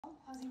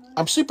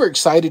I'm super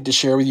excited to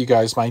share with you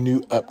guys my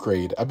new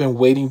upgrade. I've been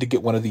waiting to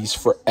get one of these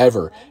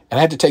forever, and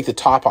I had to take the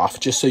top off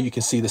just so you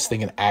can see this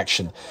thing in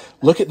action.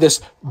 Look at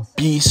this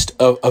beast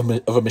of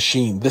a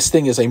machine. This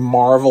thing is a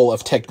marvel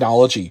of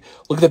technology.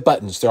 Look at the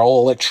buttons. They're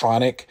all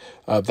electronic.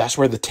 That's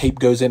where the tape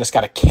goes in. It's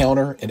got a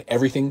counter and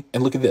everything.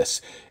 And look at this.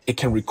 It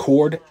can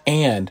record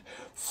and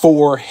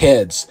 4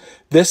 heads.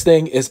 This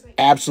thing is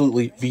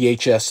absolutely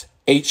VHS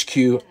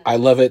HQ. I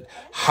love it.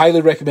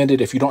 Highly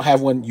recommended. If you don't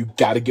have one, you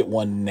got to get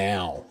one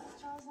now.